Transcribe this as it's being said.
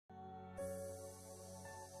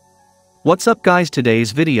What's up guys,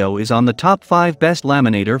 today's video is on the top 5 best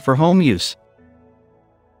laminator for home use.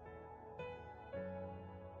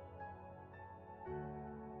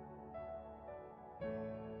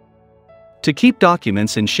 To keep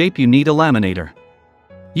documents in shape you need a laminator.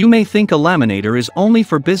 You may think a laminator is only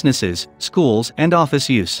for businesses, schools and office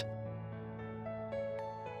use.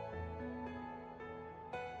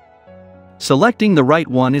 Selecting the right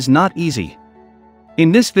one is not easy.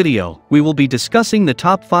 In this video, we will be discussing the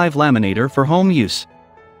top 5 laminator for home use.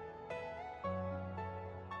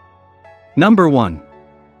 Number 1.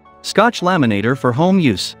 Scotch laminator for home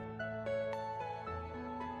use.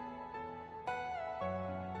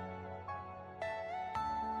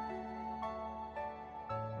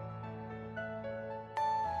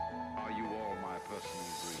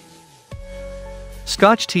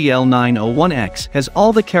 Scotch TL901X has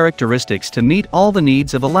all the characteristics to meet all the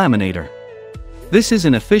needs of a laminator. This is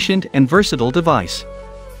an efficient and versatile device.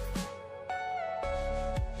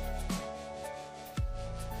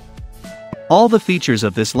 All the features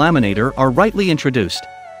of this laminator are rightly introduced.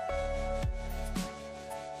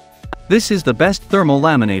 This is the best thermal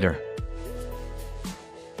laminator.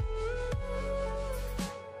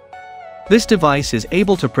 This device is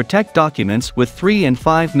able to protect documents with 3 and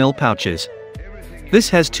 5 mm pouches. This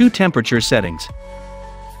has 2 temperature settings.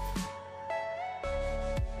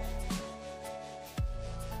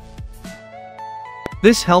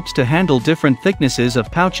 This helps to handle different thicknesses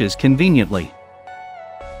of pouches conveniently.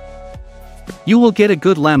 You will get a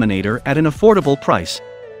good laminator at an affordable price.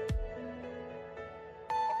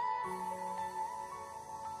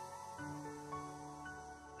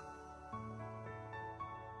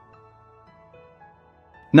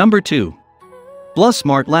 Number 2.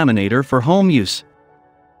 Smart laminator for home use.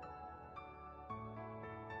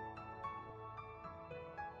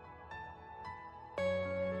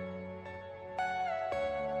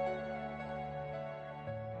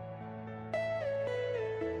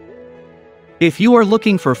 If you are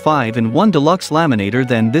looking for 5-in-1 deluxe laminator,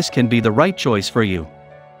 then this can be the right choice for you.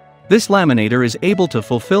 This laminator is able to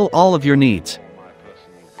fulfill all of your needs.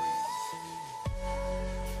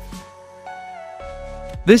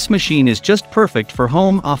 This machine is just perfect for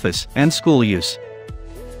home, office, and school use.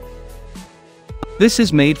 This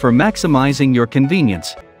is made for maximizing your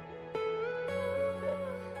convenience.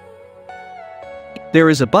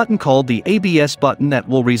 There is a button called the ABS button that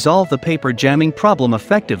will resolve the paper jamming problem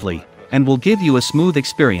effectively and will give you a smooth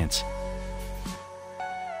experience.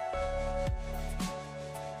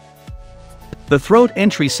 The throat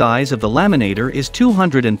entry size of the laminator is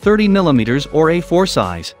 230 mm or A4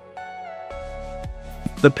 size.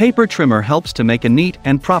 The paper trimmer helps to make a neat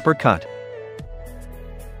and proper cut.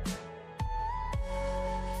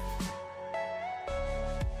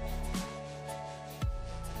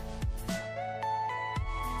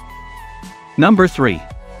 Number 3.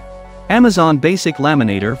 Amazon Basic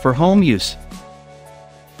laminator for home use.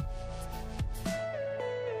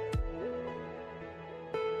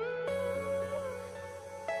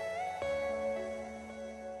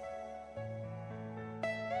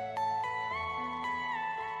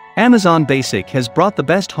 Amazon Basic has brought the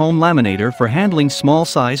best home laminator for handling small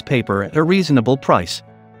size paper at a reasonable price.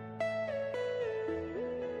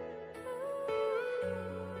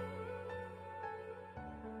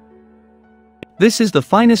 This is the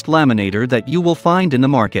finest laminator that you will find in the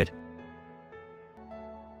market.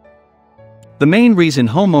 The main reason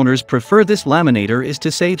homeowners prefer this laminator is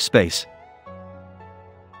to save space.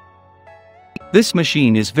 This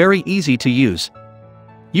machine is very easy to use.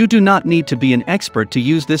 You do not need to be an expert to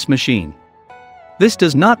use this machine. This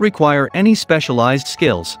does not require any specialized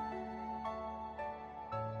skills.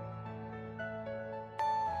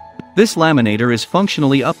 This laminator is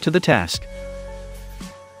functionally up to the task.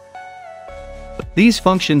 These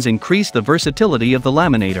functions increase the versatility of the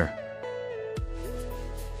laminator.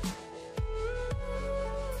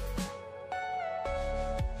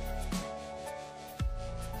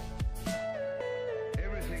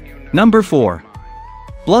 Number 4.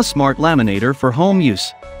 Smart laminator for home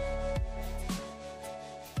use.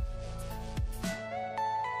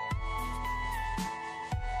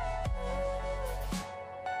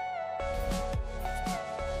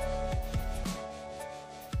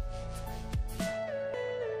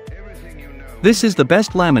 This is the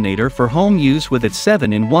best laminator for home use with its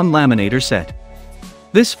 7-in-1 laminator set.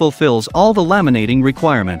 This fulfills all the laminating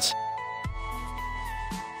requirements.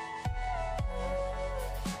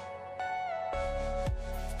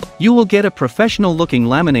 You will get a professional-looking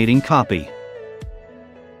laminating copy.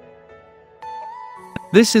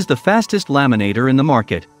 This is the fastest laminator in the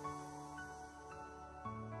market.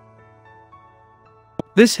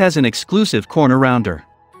 This has an exclusive corner rounder.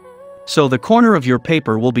 so the corner of your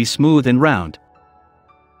paper will be smooth and round.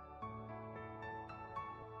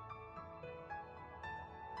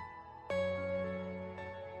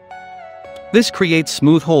 This creates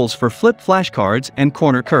smooth holes for flip flashcards and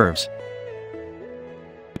corner curves.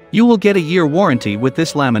 You will get a year warranty with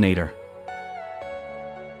this laminator.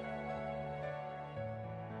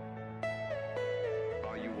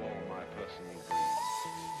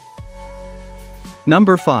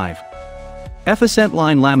 Number 5. Efficient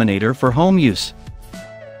Line Laminator for home use.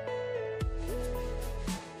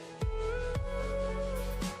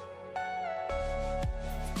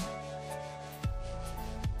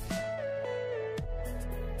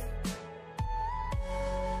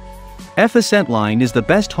 Efficient Line is the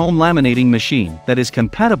best home laminating machine that is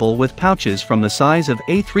compatible with pouches from the size of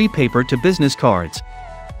A3 paper to business cards.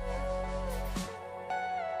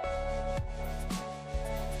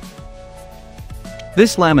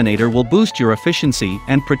 This laminator will boost your efficiency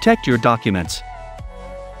and protect your documents.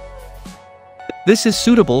 This is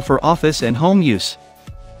suitable for office and home use.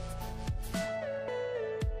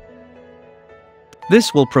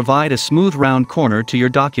 This will provide a smooth round corner to your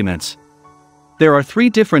documents. There are 3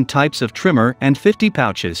 different types of trimmer and 50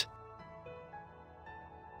 pouches.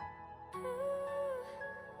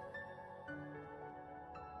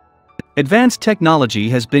 Advanced technology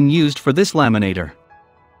has been used for this laminator.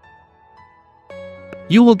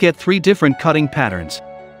 You will get 3 different cutting patterns.